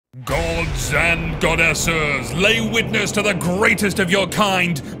Gods and goddesses, lay witness to the greatest of your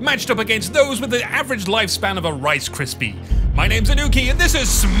kind, matched up against those with the average lifespan of a Rice Krispie. My name's Anuki, and this is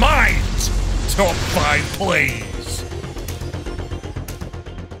SMITE! Top 5 plays.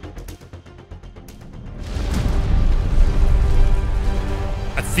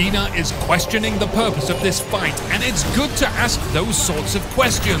 Athena is questioning the purpose of this fight, and it's good to ask those sorts of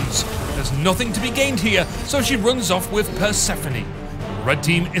questions. There's nothing to be gained here, so she runs off with Persephone. Red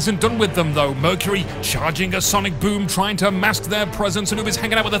team isn't done with them though. Mercury charging a sonic boom, trying to mask their presence. Anubis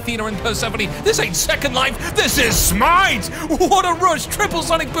hanging out with Athena and Persephone. This ain't Second Life, this is SMITE! What a rush! Triple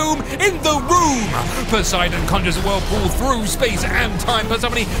sonic boom in the room! Poseidon conjures a whirlpool through space and time.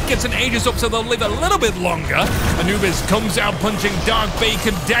 Persephone gets an Aegis up so they'll live a little bit longer. Anubis comes out punching Dark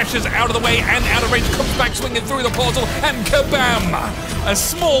Bacon, dashes out of the way and out of range, comes back swinging through the portal, and kabam! A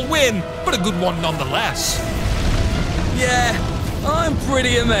small win, but a good one nonetheless. Yeah. I'm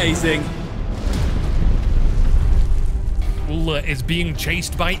pretty amazing. Ulla is being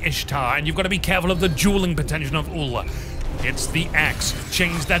chased by Ishtar, and you've got to be careful of the dueling potential of Ulla. It's the axe.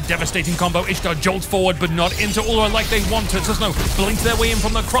 Change that devastating combo. Ishtar jolts forward, but not into Ulla like they wanted. Susno blinks their way in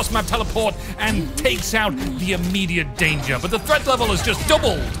from the cross-map teleport and takes out the immediate danger. But the threat level has just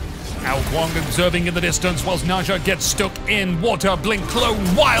doubled. Ao Kuang observing in the distance whilst Naja gets stuck in water, blink,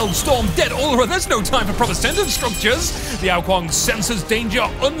 clone, wild storm, dead Ulra. There's no time for proper sentence structures. The Ao Kuang senses danger,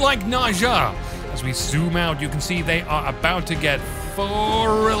 unlike Naja. As we zoom out, you can see they are about to get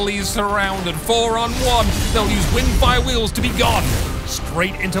thoroughly surrounded. 4 on 1. They'll use Windfire Wheels to be gone.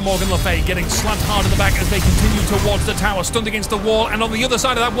 Straight into Morgan Le Fay, getting slapped hard in the back as they continue towards the tower, stunned against the wall, and on the other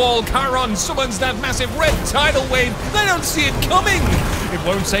side of that wall, Chiron summons that massive red tidal wave. They don't see it coming! It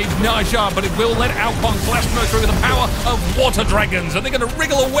won't save Naja, but it will let Ao Kuang blast Mercury with the power of water dragons. Are they going to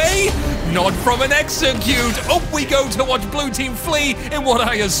wriggle away? Not from an execute! Up we go to watch Blue Team flee in what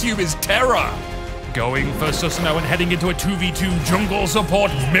I assume is terror. Going for Susanoo and heading into a 2v2 jungle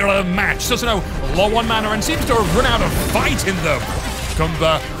support mirror match. Susanoo low on mana and seems to have run out of fight in them.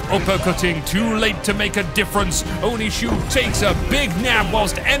 Kumba uppercutting, too late to make a difference. Onishu takes a big nap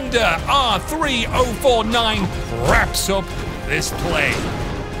whilst Ender R3049 wraps up this play.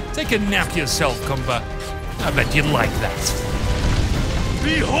 Take a nap yourself, Kumba. I bet you'd like that.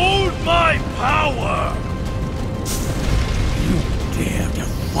 Behold my power! You dare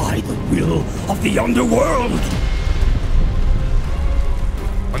defy the will of the underworld!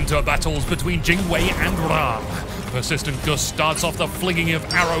 Hunter battles between Jingwei and Ram. Persistent Gust starts off the flinging of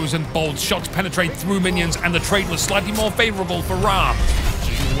arrows and bolts. Shots penetrate through minions, and the trade was slightly more favorable for Ram.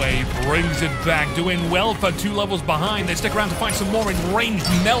 Jingwei brings it back, doing well for 2 levels behind. They stick around to find some more in ranged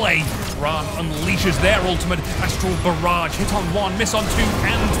melee. Ram unleashes their ultimate. Astral Barrage, hit on 1, miss on 2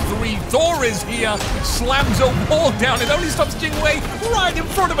 and 3. Thor is here, slams a wall down. It only stops Jingwei right in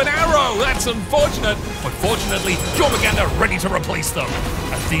front of an arrow. That's unfortunate, but fortunately, Jormungandr ready to replace them.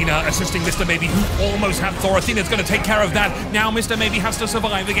 Athena assisting Mr. Maybe, who almost had Thor. Athena's going to take care of that. Now Mr. Maybe has to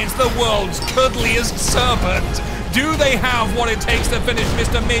survive against the world's cuddliest serpent. Do they have what it takes to finish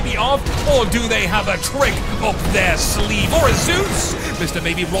Mr. Maybe off, or do they have a trick up their sleeve? Or a Zeus? Mr.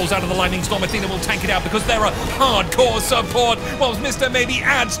 Maybe rolls out of the lightning storm. Athena will tank it out because they're a hardcore support, whilst Mr. Maybe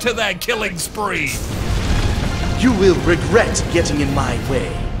adds to their killing spree. You will regret getting in my way.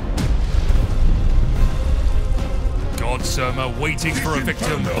 God Surma waiting for a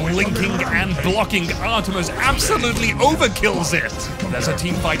victim, blinking and blocking. Artemis absolutely overkills it. There's a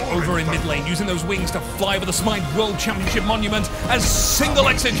team fight over in mid lane, using those wings to fly over the SMITE World Championship monument as single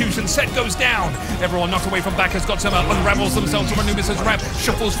execution set goes down. Everyone knocked away from back as God Surma unravels themselves from Anubis' wrap,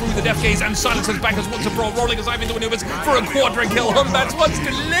 shuffles through the Death Gaze and silences backers once and for all, rolling aside into Anubis for a quadra kill. Humbats wants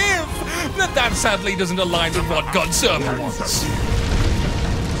to live, but that sadly doesn't align with what God Surma wants.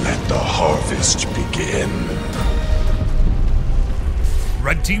 Let the harvest begin.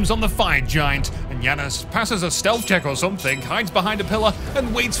 Red team's on the Fire Giant, and Yanis passes a stealth check or something, hides behind a pillar,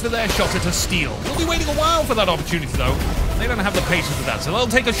 and waits for their shot at a steal. They'll be waiting a while for that opportunity though. They don't have the patience for that, so they'll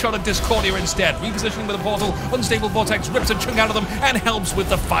take a shot at Discordia instead. Repositioning with a portal, Unstable Vortex rips a chunk out of them and helps with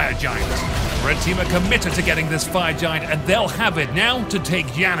the Fire Giant. Red team are committed to getting this Fire Giant, and they'll have it now to take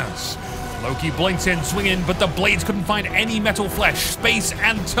Yanis. Loki blinks in, swinging, but the blades couldn't find any metal flesh, space,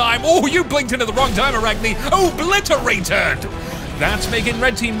 and time. Oh, you blinked in at the wrong time, Arachne. Obliterated! That's making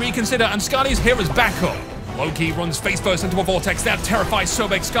Red Team reconsider, and Skadi's here as backup. Loki runs face first into a vortex that terrifies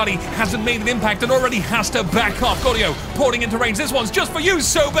Sobek. Skadi hasn't made an impact and already has to back off. Gordio porting into range. This one's just for you,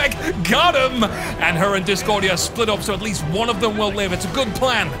 Sobek. Got him! And her and Discordia split up, so at least one of them will live. It's a good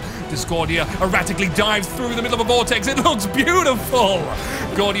plan. Discordia erratically dives through the middle of a vortex. It looks beautiful!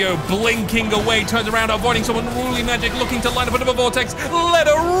 Gordio blinking away, turns around, avoiding some unruly magic, looking to line up another vortex. Let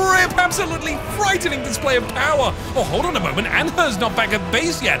her absolutely frightening display of power. Oh, hold on a moment. Anher's not back at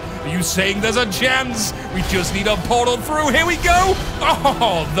base yet. Are you saying there's a chance? We just need a portal through. Here we go.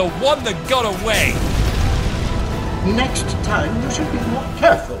 Oh, the one that got away. Next time you should be more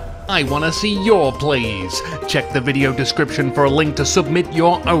careful. I want to see your plays. Check the video description for a link to submit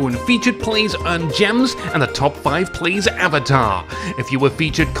your own. Featured plays earn gems and the top 5 plays avatar. If you were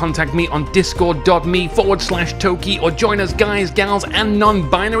featured, contact me on discord.me/Toki or join us guys, gals, and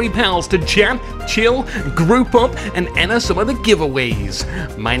non-binary pals to chat, chill, group up, and enter some of the giveaways.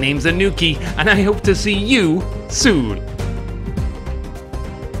 My name's Anuki, and I hope to see you soon.